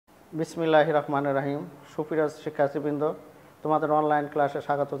বিসমিল্লাহির রহমানির রহিম। সুপ্রিয় শিক্ষার্থীবৃন্দ, তোমাদের অনলাইন ক্লাসে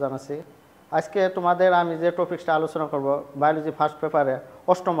স্বাগত জানাচ্ছি। আজকে তোমাদের আমি যে টপিকসটা আলোচনা করব, বায়োলজি ফার্স্ট পেপারে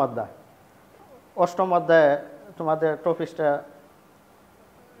অষ্টম অধ্যায়ে তোমাদের টপিকসটা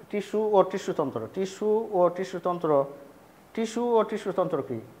টিস্যু ও টিস্যুতন্ত্র। টিস্যু ও টিস্যুতন্ত্র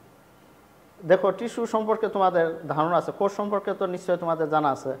কি? দেখো, টিস্যু সম্পর্কে তোমাদের ধারণা আছে, কোষ সম্পর্কে তো নিশ্চয়ই তোমাদের জানা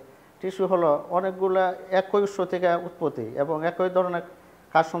আছে। টিস্যু হলো অনেকগুলো একই উৎস থেকে উৎপত্তি এবং একই ধরনের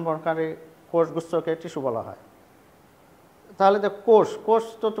কাজ সম্পর্ককারী কোষগুচ্ছকে টিস্যু বলা হয়। তাহলে কোষ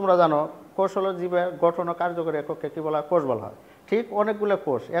তো তোমরা জানো, কোষ হলো জীবের গঠন ও কার্যকরী এককে কী বলা হয়? কোষ বলা হয়। ঠিক অনেকগুলো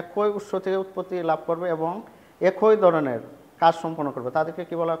কোষ একই উৎস থেকে উৎপত্তি লাভ করবে এবং একই ধরনের কাজ সম্পন্ন করবে, তাদেরকে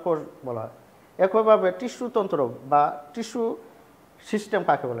কী বলা হয়? কোষ বলা হয়। একইভাবে টিস্যুতন্ত্র বা টিস্যু সিস্টেম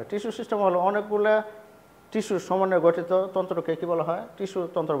কাকে বলে? টিস্যু সিস্টেম হলো অনেকগুলো টিস্যুর সমন্বয়ে গঠিত তন্ত্রকে কী বলা হয়?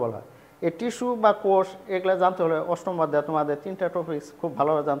 টিস্যুতন্ত্র বলা হয়। এই টিস্যু বা কোষ এগুলো জানতে হলে অষ্টম অধ্যায়ে তোমাদের তিনটা টপিকস খুব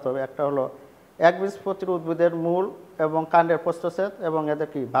ভালোভাবে জানতে হবে। একটা হলো একবীজপত্রী উদ্ভিদের মূল এবং কাণ্ডের প্রস্থচ্ছেদ এবং এদের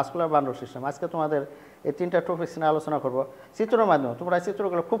কি ভাস্কুলার বান্ডল সিস্টেম। আজকে তোমাদের এই তিনটা টপিকস নিয়ে আলোচনা করব চিত্রের মাধ্যমে। তোমরা এই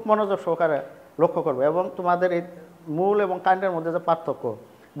চিত্রগুলো খুব মনোযোগ সহকারে লক্ষ্য করবে এবং তোমাদের এই মূল এবং কাণ্ডের মধ্যে যে পার্থক্য,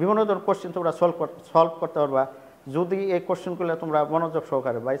 বিভিন্ন ধরনের কোশ্চেন তোমরা সলভ করতে পারবা যদি এই কোশ্চেনগুলো তোমরা মনোযোগ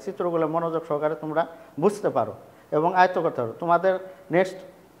সহকারে বা এই চিত্রগুলো মনোযোগ সহকারে তোমরা বুঝতে পারো এবং আয়ত্ত করতে পারো। তোমাদের নেক্সট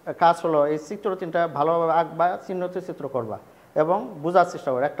কাজ হলো এই চিত্র তিনটা ভালোভাবে আঁকবা, চিহ্নিত চিত্র করবা এবং বোঝার চেষ্টা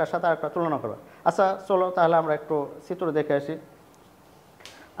করো, একটার সাথে আরেকটা তুলনা করবা। আচ্ছা চলো তাহলে আমরা একটু চিত্র দেখে আসি।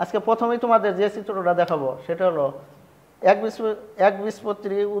 আজকে প্রথমেই তোমাদের যে চিত্রটা দেখাবো সেটা হলো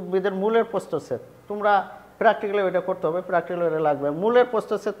একবীজপত্রী উদ্ভিদের মূলের প্রস্থচ্ছেদ। তোমরা প্র্যাকটিক্যালি ওইটা করতে হবে, প্র্যাকটিক্যালি ওইটা লাগবে। মূলের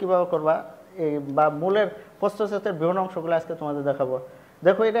প্রস্থচ্ছেদ কীভাবে করবা এই বা মূলের প্রস্থচ্ছেদের বিভিন্ন অংশগুলো আজকে তোমাদের দেখাবো।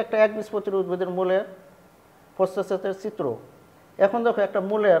 দেখো, এটা একটা একবীজপত্রী উদ্ভিদের মূলের প্রস্থচ্ছেদের চিত্র। এখন দেখো, একটা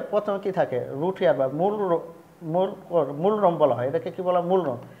মূলের প্রথমে কি থাকে? রুট হেয়ার বা মূলরম বলা হয়। এটাকে কি বলা?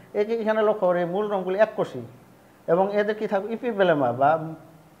 মূলরম। এখানে লক্ষ্য করে এই মূলরমগুলি এককোষী এবং এদের কি থাকবে?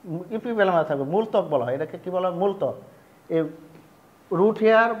 ইপিবেলেমা থাকবে, মূলত্বক বলা হয়। এটাকে কি বলা হয়? মূলত্বক। এই রুট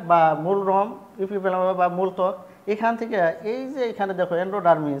হেয়ার বা মূলরম, ইপিবেলেমা বা মূলত্বক, এখান থেকে এই যে এখানে দেখো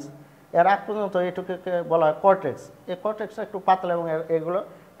এন্ডোডার্মিস, এর আগ পর্যন্ত এটুকুকে বলা হয় কর্টেক্স। এই কর্টেক্সটা একটু পাতলা এবং এগুলো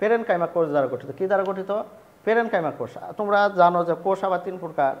পেরেনকাইমা কোষ দ্বারা গঠিত। কী দ্বারা গঠিত? পেরেনকাইমা কোষ। তোমরা জানো যে কোষ আবার তিন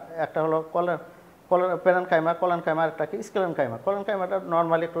প্রকার। একটা হলো পেরেনকাইমা, কলেনকাইমা, একটা কি স্কেলেনকাইমা। কলেনকাইমাটা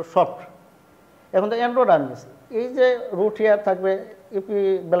নর্মালি একটু সফট। এখন তো এন্ডোডার্মিস, এই যে রুট হেয়ার থাকবে,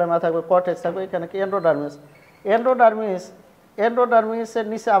 ইপিবেলেমা থাকবে, কর্টেক্স থাকবে, এখানে কি এন্ডোডার্মিসের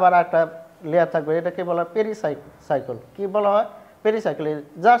নিচে আবার একটা লেয়ার থাকবে, এটাকে বলা হয় পেরিসাইকেল। কি বলা হয়? পেরিসাইকেল।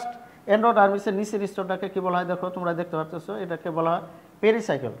 জাস্ট এন্ডোডার্মিসের নিচের স্তরটাকে কি বলা হয়? দেখো, তোমরা দেখতে পাচ্ছ, এটাকে বলা হয়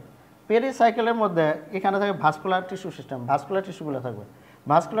পেরিসাইকেল। পেরিসাইকেলের মধ্যে এখানে থাকে ভাস্কুলার টিস্যু সিস্টেম। ভাস্কুলার টিস্যুগুলো থাকবে।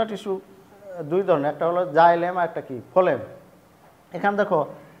 ভাস্কুলার টিস্যু দুই ধরনের, একটা হলো জাইলেম আর একটা কি ফোলেম। এখানে দেখো,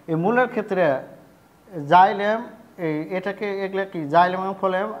 এই মূলের ক্ষেত্রে জাইলেম, এগুলো কি জাইলেম এবং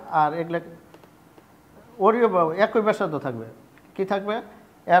ফোলেম, আর এগুলো ওরিও একই ব্যাসার্ধ থাকবে। কি থাকবে?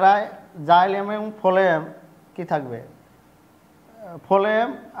 এরা জাইলেম এবং ফোলেম কি থাকবে? ফোলেম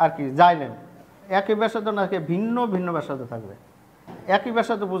আর কি জাইলেম একই ব্যাসার্ধ না, ভিন্ন ভিন্ন ব্যাসার্ধ থাকবে। একই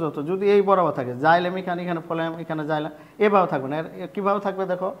ব্যাসার্ধ বুঝো তো, যদি এই বরাবর থাকে জাইলেম এখানে ফোলেম এখানে জাইলেম, এভাবে থাকবে না। কীভাবে থাকবে?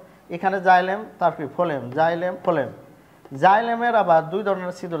 দেখো, এখানে জাইলেম, তারপরে ফোলেম, জাইলেম ফোলেম। জাইলেমের আবার দুই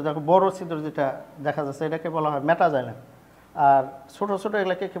ধরনের ছিদ্র। দেখো, বড় ছিদ্র যেটা দেখা যাচ্ছে এটাকে বলা হয় মেটাজাইলেম, আর ছোটো ছোটো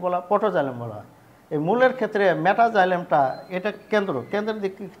এগুলোকে কী বলা হয়? পটোজাইলেম বলা হয়। এই মূলের ক্ষেত্রে মেটাজাইলেমটা এটা কেন্দ্রের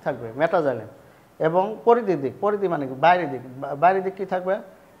দিক কী থাকবে? মেটাজাইলেম। এবং পরিধি মানে বাইরের দিক কী থাকবে?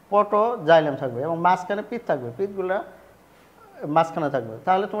 পটোজাইলেম থাকবে এবং মাঝখানে পিঠ থাকবে, পিঠগুলো মাঝখানে থাকবে।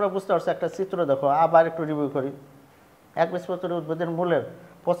 তাহলে তোমরা বুঝতে পারছো। একটা চিত্র দেখো, আবার একটু রিভিউ করি। একবীজপত্রী উদ্ভিদের মূলের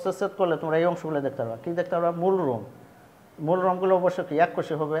প্রস্থচ্ছেদ করলে তোমরা এই অংশগুলো দেখতে পারবা। কী দেখতে পারবা? মূলরমগুলো অবশ্য কি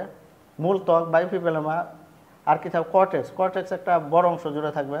এককোষী হবে। মূলত্বক বা ইপিবেলেমা, আর কি থাকবে? কর্টেক্স একটা বড় অংশ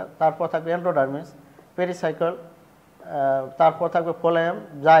জুড়ে থাকবে। তারপর থাকবে এন্ডোডার্মিস, পেরিসাইকেল, তারপর থাকবে ফোলেম,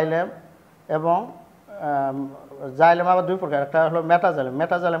 জাইলেম এবং জাইলেম আবার দুই প্রকার। একটা হলো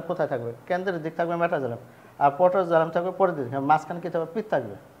মেটাজাইলেম কোথায় থাকবে? কেন্দ্রের দিক থাকবে মেটাজাইলেম, আর পটোজাইলেম থাকবে পরিধি, মাঝখানে কী থাকবে? পিঠ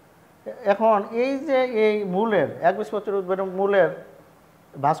থাকবে। এখন এই যে এই মূলের একবীজপত্রী উদ্ভিদের মূলের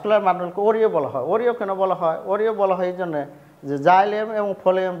ভাস্কুলার বান্ডলকে ওরিও বলা হয়। ওরিও কেন বলা হয়? ওরিও বলা হয় এই জন্যে যে জাইলেম এবং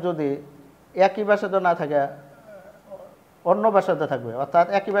ফোলেম যদি একই ব্যাসার্ধ না থাকে, অন্য ব্যাসার্ধে থাকবে, অর্থাৎ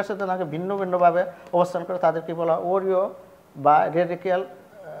একই ব্যাসার্ধে না থাকে, ভিন্ন ভিন্নভাবে অবস্থান করে, তাদের কি বলা হয়? ওরিও বা রেডিক্যাল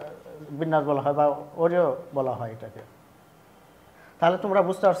বিন্যাস বলা হয় বা ওরিও বলা হয় এটাকে। তাহলে তোমরা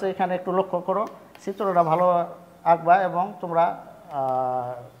বুঝতে পারছো। এখানে একটু লক্ষ্য করো, চিত্রটা ভালো আঁকবা এবং তোমরা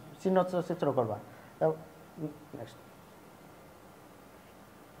চিত্র করবা। নেক্সট।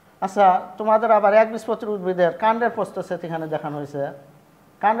 আচ্ছা, তোমাদের আবার একবীজপত্রী উদ্ভিদের কাণ্ডের প্রস্থচ্ছেদ এখানে দেখানো হয়েছে।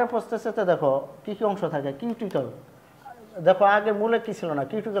 কাণ্ডের প্রস্থচ্ছেদে দেখো কী কী অংশ থাকে, কিউটিকল। দেখো আগে মূলে কী ছিল না,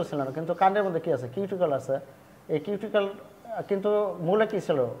 কিউটিকল ছিল না, কিন্তু কাণ্ডের মধ্যে কী আছে, কিউটিকল আছে। এই কিউটিকল কিন্তু মূলে কী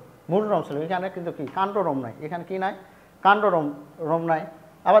ছিল, মূল রোম ছিল, এখানে কিন্তু কি কাণ্ডরোম নাই, এখানে কি নাই, কাণ্ডরোম রোম নাই।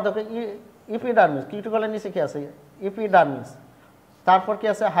 আবার দেখো ইপিডার্মিস, কিউটিকলের নিচে কী আছে, ইপিডার্মিস। তারপর কি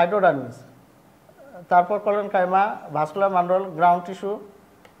আছে, হাইড্রোডার্মিস। তারপর collenchyma, vascular mandal, ground tissue,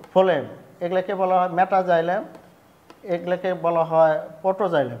 ফোলেম, এগুলোকে বলা হয় মেটাজাইলেম, এগুলোকে বলা হয়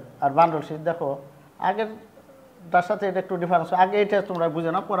প্রোটোজাইলেম। আর বান্ডল শীট দেখো আগেরটার সাথে এটা একটু ডিফারেন্স, আগে এটা তোমরা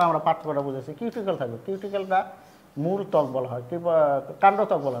বুঝে না, পরে আমরা পার্থক্যটা বুঝেছি। কিউটিকল থাকবে, কিউটিকলটা মূল ত্বক বলা হয়, কি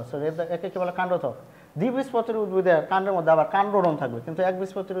কাণ্ডত্বক বলা হয়, সরি একে কী বলে, কাণ্ডত্বক। দ্বিবীজপত্রী উদ্ভিদের কাণ্ডের মধ্যে আবার কাণ্ডরোম থাকবে, কিন্তু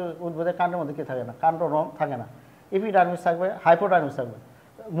একবীজপত্রী উদ্ভিদের কাণ্ডের মধ্যে কি থাকে না, কাণ্ডরোম থাকে না। এপিডার্মিস থাকবে, হাইপোডার্মিস থাকবে।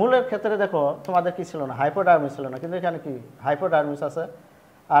 মূলের ক্ষেত্রে দেখো তোমাদের কি ছিল না, হাইপোডার্মিস ছিল না, কিন্তু এখানে কি হাইপোডার্মিস আছে।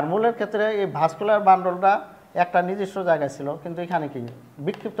 আর মূলের ক্ষেত্রে এই ভাস্কুলার বান্ডলটা একটা নিজস্ব জায়গায় ছিল, কিন্তু এখানে কি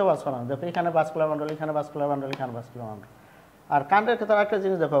বিক্ষিপ্ত ভাস্কুলার, দেখো এখানে ভাস্কুলার বান্ডল, এখানে ভাস্কুলার বান্ডল, এখানে ভাস্কুলার বান্ডল। আর কাণ্ডের ক্ষেত্রে একটা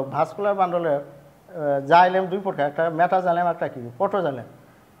জিনিস দেখো, ভাস্কুলার বান্ডলের জাইলেম দুই প্রকার, একটা মেটাজাইলেম, একটা কি প্রোটোজাইলেম।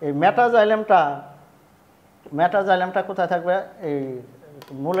 এই মেটাজাইলেমটা কোথায় থাকবে, এই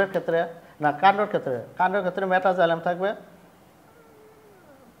মূলের ক্ষেত্রে না কাণ্ডের ক্ষেত্রে মেটাজাইলেম থাকবে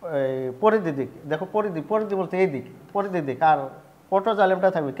এই পরিধি দিক, দেখো পরিধি বলতে এই দিক, পরিধির দিক। আর প্রোটোজাইলেমটা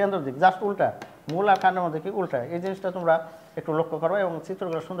থাকবে কেন্দ্র দিক, জাস্ট উল্টা, মূল আর কাণ্ডের মধ্যে কি উল্টা। এই জিনিসটা তোমরা একটু লক্ষ্য করো এবং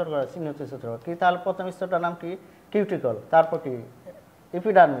চিত্রগুলো সুন্দর করে চিহ্নিত চিত্র কি। তাহলে প্রথম স্তরটার নাম কি, কিউটিকল, তারপর কি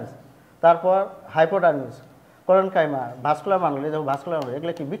এপিডার্মিস, তারপর হাইপোডার্মিস, কলেনকাইমা, ভাস্কুলার বান্ডল, এই দেখো ভাস্কুলার বান্ডল,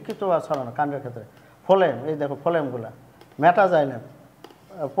 এগুলো কি বিক্ষিপ্ত বা ছড়ানো কাণ্ডের ক্ষেত্রে। ফোলেম, এই দেখো ফোলেমগুলা, মেটাজাইলেম,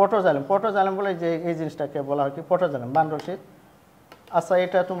 প্রোটোজাইলেম বলে যে এই জিনিসটাকে বলা হয় কি প্রোটোজাইলেম, বান্ডল শীট। আচ্ছা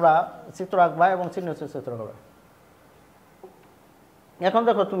এটা তোমরা চিত্র আঁকবা এবং চিহ্নিত চিত্র করবে। এখন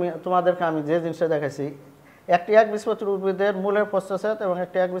দেখো তোমাদেরকে আমি যে জিনিসটা দেখাইছি, একটি একবীজপত্রী উদ্ভিদের মূলের প্রস্থচ্ছেদ এবং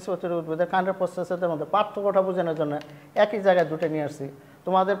একটি একবীজপত্রী উদ্ভিদের কাণ্ডের প্রস্থচ্ছেদের মধ্যে পার্থক্যটা বোঝানোর জন্য একই জায়গায় দুটো নিয়ে আসছি।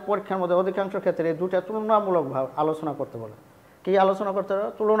 তোমাদের পরীক্ষার মধ্যে অধিকাংশ ক্ষেত্রে এই দুটো তুলনামূলকভাবে আলোচনা করতে বলে। কী আলোচনা করতে হবে,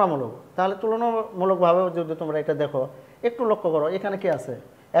 তুলনামূলক। তাহলে তুলনামূলকভাবেও যদি তোমরা এটা দেখো, একটু লক্ষ্য করো, এখানে কি আছে,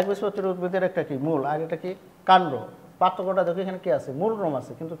 একবীজপত্রী উদ্ভিদের একটা কি মূল আর এটা কি কাণ্ড। পার্থক্যটা দেখো, এখানে কি আছে, মূল রোম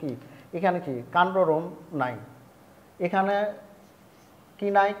আছে, কিন্তু কি এখানে কি কাণ্ডরোম নাই, এখানে কি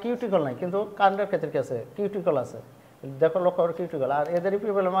নাই, কিউটিকল নাই, কিন্তু কাণ্ডের ক্ষেত্রে কি আছে, কিউটিকল আছে। দেখো লক্ষ্য করো কিউটিকল। আর এদের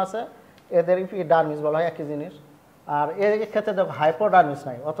ইপিফিলাম আছে, এদের ইপিডার্মিস বলা হয়, একই জিনিস। আর এর ক্ষেত্রে দেখো হাইপোডার্মিস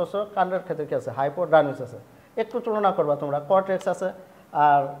নাই, অথচ কাণ্ডের ক্ষেত্রে কি আছে, হাইপোডার্মিস আছে। একটু তুলনা করবা তোমরা, কর্টেক্স আছে।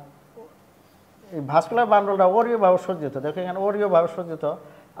 আর এই ভাস্কুলার বান্ডলটা অরীয়ভাবে সজ্জিত, দেখো এখানে অরীয়ভাবে সজ্জিত।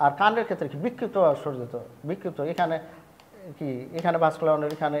 আর কাণ্ডের ক্ষেত্রে কি বিক্ষিপ্তভাবে সজ্জিত, বিক্ষিপ্ত। এখানে কি, এখানে ভাস্কুলার বান্ডল,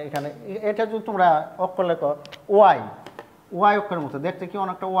 এখানে এটা যদি তোমরা অক্ষর লেখো, ওয়াই অক্ষরের মতো দেখতে, কি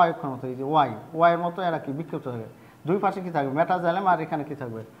অনেকটা ওয়াই অক্ষরের মতো, এই যে ওয়াইয়ের মতো এরা কি বিক্ষিপ্ত থাকে। দুই পাশে কি থাকবে, মেটাজাইলেম, আর এখানে কি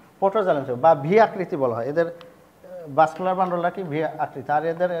থাকবে, প্রোটোজাইলেম থাকবে, বা ভি আকৃতি বলা হয় এদের। ভাস্কুলার বান্ডলটা কি ভি আকৃতি, আর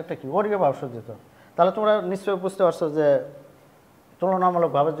এদের একটা কি অরীয়ভাবে সজ্জিত। তাহলে তোমরা নিশ্চয়ই বুঝতে পারছো যে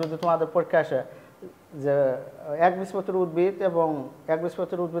তুলনামূলকভাবে যদি তোমাদের পরীক্ষা আসে যে একবীজপত্রী উদ্ভিদ এবং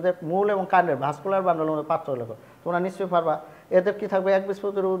একবীজপত্রী উদ্ভিদের মূল এবং কাণ্ডের ভাস্কুলার বান্ডলের মধ্যে পার্থক্য লেখো, তোমরা নিশ্চয়ই পারবা। এদের কি থাকবে,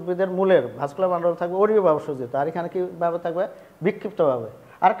 একবীজপত্রী উদ্ভিদের মূলের ভাস্কুলার বান্ডল থাকবে অরীয়ভাবে সজ্জিত, আর এখানে কীভাবে থাকবে, বিক্ষিপ্তভাবে।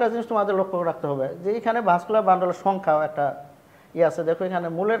 আরেকটা জিনিস তোমাদের লক্ষ্য রাখতে হবে যে এখানে ভাস্কুলার বান্ডলের সংখ্যাও একটা আছে, দেখো এখানে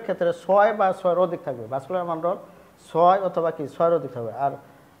মূলের ক্ষেত্রে 6 বা 6-এর অধিক থাকবে, ভাস্কুলার বান্ডল 6 অথবা কি 6-এর অধিক থাকবে। আর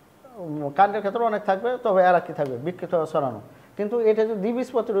কাণ্ডের ক্ষেত্রে অনেক থাকবে, তবে এরা কি থাকবে, বিক্ষিপ্তভাবে ছড়ানো। কিন্তু এটা যদি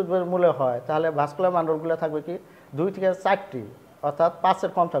দ্বিবীজপত্রী উদ্ভিদের মূলে হয়, তাহলে ভাস্কুলার বান্ডলগুলো থাকবে কি 2 থেকে 4টি, অর্থাৎ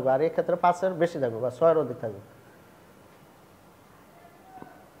 5-এর কম থাকবে, আর এই ক্ষেত্রে 5-এর বেশি থাকবে বা 6-এর অধিক থাকবে।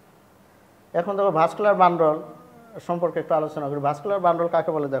 এখন দেখো ভাস্কুলার বান্ডল সম্পর্কে একটু আলোচনা করি। ভাস্কুলার বান্ডল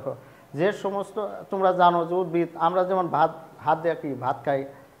কাকে বলে, দেখো যে সমস্ত তোমরা জানো যে উদ্ভিদ, আমরা যেমন হাত দিয়ে কি ভাত খাই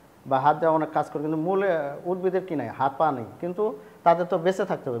বা হাত দিয়ে অনেক কাজ করি, কিন্তু মূলে উদ্ভিদের কি নাই, হাত পা নেই, কিন্তু তাদের তো বেঁচে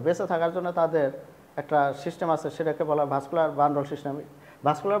থাকতে হবে। বেঁচে থাকার জন্য তাদের একটা সিস্টেম আছে, সেটাকে বলা vascular bundle system.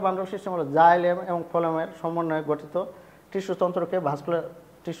 Vascular bundle system হলো জাইলেম এবং ফ্লোয়েমের সমন্বয়ে গঠিত টিস্যুতন্ত্রকে ভাস্কুলার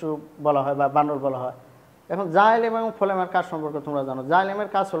টিস্যু বলা হয় বা বান্ডল বলা হয়। এখন জাইলেম এবং ফ্লোয়েমের কাজ সম্পর্কে তোমরা জানো। জাইলেমের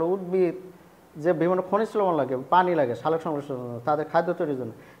কাজ হলো উদ্ভিদ যে বিভিন্ন খনিজ লবণ লাগে, পানি লাগে সালোক সংশ্লেষণের জন্য, তাদের খাদ্য তৈরির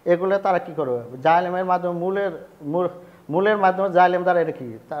জন্য, এগুলো তারা কি করবে, জাইলেমের মাধ্যমে মূলের মাধ্যমে জাইলেম দ্বারা এটা কি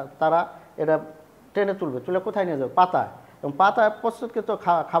তারা এটা টেনে তুলে কোথায় নিয়ে যাবে, পাতায়। এবং পাতায় প্রস্তুতকৃত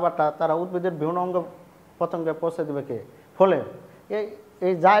খাবারটা তারা উদ্ভিদের বিভিন্ন অঙ্গ প্রত্যঙ্গে পৌঁছে দেবে কে, ফ্লোয়েম।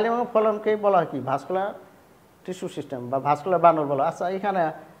 এই জাইলেম এবং ফ্লোয়েমকেই বলা হয় কি ভাস্কুলার টিস্যু সিস্টেম বা ভাস্কুলার বান্ডল বলা। আচ্ছা এখানে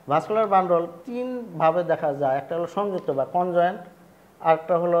ভাস্কুলার বান্ডল 3 ভাবে দেখা যায়, একটা হলো সংযুক্ত বা কনজয়েন্ট,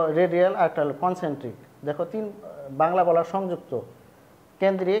 আরেকটা হলো রেডিয়াল, আরেকটা হলো কনসেন্ট্রিক। দেখো 3 বাংলা বলা সংযুক্ত,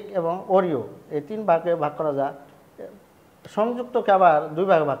 কেন্দ্রিক এবং অরীয়, এই 3 ভাগে ভাগ করা যায়। সংযুক্তকে আবার দুই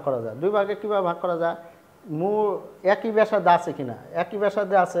ভাগে ভাগ করা যায়। দুই ভাগে কীভাবে ভাগ করা যায়? মূল একই ব্যাসার্ধে আছে কিনা। একই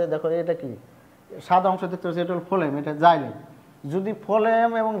ব্যাসার্ধে আছে, দেখো এটা কি সাদা অংশ দেখতে পাচ্ছি, এটা হলো ফোলেম, এটা জাইলেম। যদি ফোলেম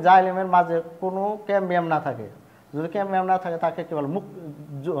এবং জাইলেমের মাঝে কোনো ক্যাম্বিয়াম না থাকে, যদি ক্যাম্বিয়াম না থাকে তাকে কি বলে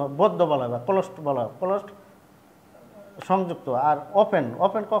বদ্ধ বলা হয় বা ক্লোজড বলা হয়, ক্লোজড সংযুক্ত। আর ওপেন,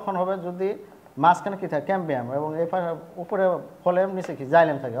 ওপেন কখন হবে? যদি মাঝখানে কি থাকে ক্যাম্বিয়াম এবং এই পাশে উপরে ফোলেম, নিচে কি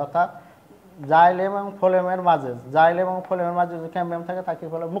জাইলেম থাকে। অর্থাৎ জাইলেম এবং ফোলেমের মাঝে, জাইলেম এবং ফোলেমের মাঝে যদি ক্যাম্বিয়াম থাকে তাকে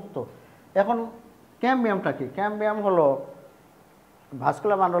বলে মুক্ত। এখন ক্যাম্বিয়ামটা কি? ক্যাম্বিয়াম হলো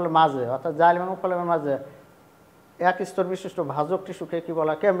ভাস্কুলার বান্ডলের মাঝে, অর্থাৎ জাইলেম এবং ফোলেমের মাঝে এক স্তর বিশিষ্ট ভাজক টিস্যুকে কি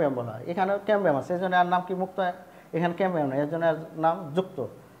বলা হয়? ক্যাম্বিয়াম বলা হয়। এখানে ক্যাম্বিয়াম আছে, এই জন্য এর নাম কি মুক্ত, এখানে ক্যাম্বিয়াম নেই, এর জন্য এর নাম যুক্ত।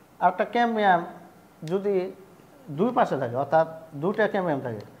 আর একটা ক্যাম্বিয়াম যদি দুই পাশে থাকে, অর্থাৎ দুইটা ক্যাম্বিয়াম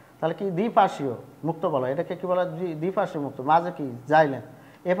থাকে, তাহলে কি দ্বিপার্শ্বীয় মুক্ত বলা হয়। এটাকে কি বলা হয়? দ্বিপার্শ্বীয় মুক্ত। মাঝে কি জাইলেম,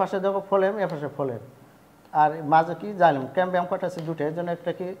 এ পাশে দেখো ফোলেম, এ পাশে ফোলেম, আর মাঝে কি জাইলেম। ক্যাম্বিয়াম কয়টা আছে? দুটো, এর জন্য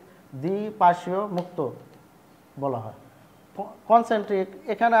একটা কি দ্বিপার্শ্বীয় মুক্ত বলা হয়। কনসেন্ট্রিক,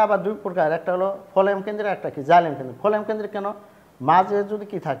 এখানে আবার দুই প্রকার, একটা হলো ফোলেম কেন্দ্রিক, একটা কি জাইলেম কেন্দ্রিক। ফোলেম কেন্দ্রিক কেন? মাঝে যদি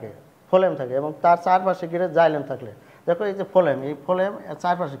কি থাকে? ফোলেম থাকে এবং তার চারপাশে ঘিরে জাইলেম থাকলে, দেখো এই যে ফোলেম, এই ফোলেম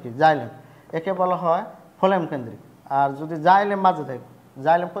চারপাশে কি জাইলেম, একে বলা হয় ফোলেম কেন্দ্রিক। আর যদি জাইলেম মাঝে থাকে,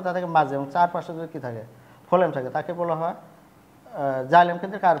 জাইলেম কোথায় থাকে? মাঝে, এবং চারপাশে যদি কি থাকে? ফোলেম থাকে, তাকে বলা হয় জাইলেম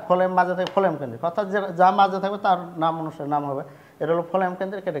কেন্দ্রিক। আর ফোলেম মাঝে থাকে ফোলেম কেন্দ্রিক, অর্থাৎ যা মাঝে থাকবে তার নাম অনুসারে নাম হবে। এটা হলো ফোলেম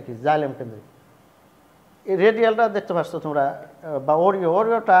কেন্দ্রিক, এটা কি জাইলেম কেন্দ্রিক। এই রেডিয়ালটা দেখতে পাচ্ছ তোমরা, বা ওরিও,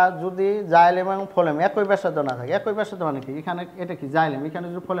 ওরিওটা যদি জাইলেম এবং ফোলেম একই ব্যাসার্ধ না থাকে, একই ব্যাসার্ধ মানে কি? এখানে এটা কি জাইলেম, এখানে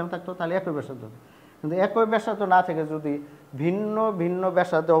যদি ফোলেম থাকতো তাহলে একই ব্যাসার্ধ। কিন্তু একই ব্যাসার্ধ না থেকে যদি ভিন্ন ভিন্ন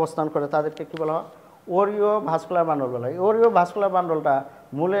ব্যাসার্ধে অবস্থান করে তাদেরকে কি বলা হয়? ওরিও ভাস্কুলার বান্ডল বলা হয়। ওরিও ভাস্কুলার বান্ডলটা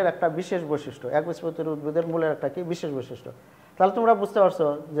মূলের একটা বিশেষ বৈশিষ্ট্য, একবীজপত্রী উদ্ভিদের মূলের একটা কি বিশেষ বৈশিষ্ট্য। তাহলে তোমরা বুঝতে পারছো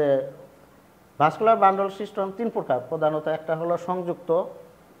যে ভাস্কুলার বান্ডল সিস্টেম তিন প্রকার প্রধানত। একটা হলো সংযুক্ত,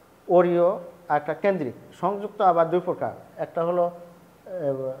 ওরিও, আর একটা কেন্দ্রিক। সংযুক্ত আবার দুই প্রকার, একটা হলো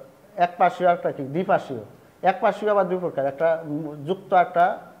একপার্শ্বীয়, একটা কি দ্বিপার্শ্বীয়। একপার্শ্বীয় আবার দুই প্রকার, একটা যুক্ত, একটা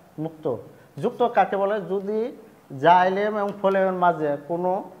মুক্ত। যুক্ত কাকে বলে? যদি জাইলেম এবং ফোলেমের মাঝে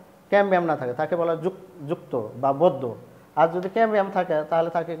কোনো ক্যাম্বিয়াম না থাকে তাকে বলা যুক্ত বা বদ্ধ। আর যদি ক্যাম্বিয়াম থাকে তাহলে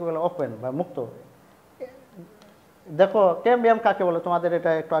তাকে কি বলে? ওপেন বা মুক্ত। দেখো ক্যাম্বিয়াম কাকে বলে, তোমাদের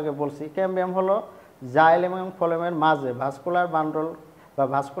এটা একটু আগে বলছি। ক্যাম্বিয়াম হলো জাইলেম এবং ফোলেমের মাঝে ভাস্কুলার বান্ডল বা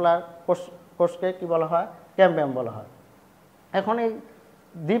ভাস্কুলার কোষকে কি বলা হয়? ক্যাম্বিয়াম বলা হয়। এখন এই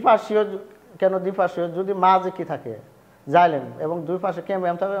দ্বিপার্শ্বীয় কেন? দ্বিপার্শ্বীয় যদি মাঝে কি থাকে? জাইলেম, এবং দুই পাশে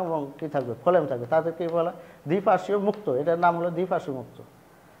ক্যাম্বিয়াম থাকবে এবং কি থাকবে? ফোলেম থাকবে, তাদেরকে বলা দ্বিপার্শ্বীয় মুক্ত। এটার নাম হলো দ্বিপার্শ্বীয় মুক্ত।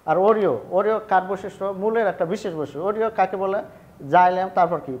 আর ওরিও, ওরিও কার বৈশিষ্ট্য? মূলের একটা বিশেষ বৈশিষ্ট্য। ওরিও কাকে বলে? জাইলেম,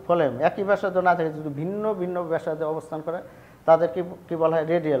 তারপর কি ফোলেম একই ব্যাসার্ধ না থাকে, যদি ভিন্ন ভিন্ন ব্যাসার্ধে অবস্থান করে তাদেরকে কি বলা হয়?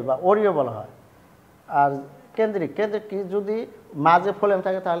 রেডিয়াল বা ওরিও বলা হয়। আর কেন্দ্রিক, কেন্দ্রিক কি? যদি মাঝে ফোলেম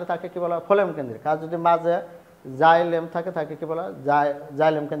থাকে তাহলে তাকে কি বলা হয়? ফোলেম কেন্দ্রিক। আর যদি মাঝে জাইলেম থাকে তাকে কি বলা হয়?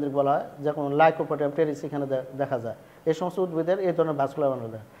 জাইলেম কেন্দ্রিক বলা হয়। যেমন লাইকোপোডিয়াম টেরিস এখানে দেখা যায়। এই সমস্ত উদ্ভিদের এই ধরনের ভাস্কুলার বান্ডল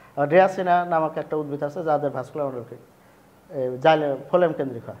দেয়। আর ড্রিয়াসিনা নামক একটা উদ্ভিদ আছে যাদের ভাস্কুলার বান্ডলকে জাইলেম ফোলেম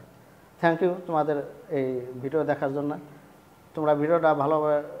কেন্দ্রিক হয়। থ্যাংক ইউ তোমাদের এই ভিডিও দেখার জন্য। তোমরা ভিডিওটা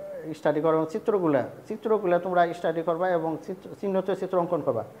ভালোভাবে স্টাডি করো এবং চিত্রগুলো তোমরা স্টাডি করবা এবং চিহ্নিত চিত্র অঙ্কন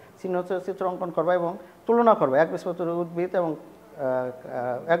করবা, চিত্র অঙ্কন করবা এবং তুলনা করবা একবীজপত্রী উদ্ভিদ এবং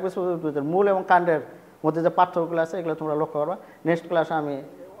একবীজপত্রী উদ্ভিদের মূল এবং কাণ্ডের মধ্যে যে পার্থক্যগুলো আছে এগুলো তোমরা লক্ষ্য করবা। নেক্সট ক্লাসে আমি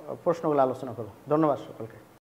প্রশ্নগুলো আলোচনা করব। ধন্যবাদ সকলকে।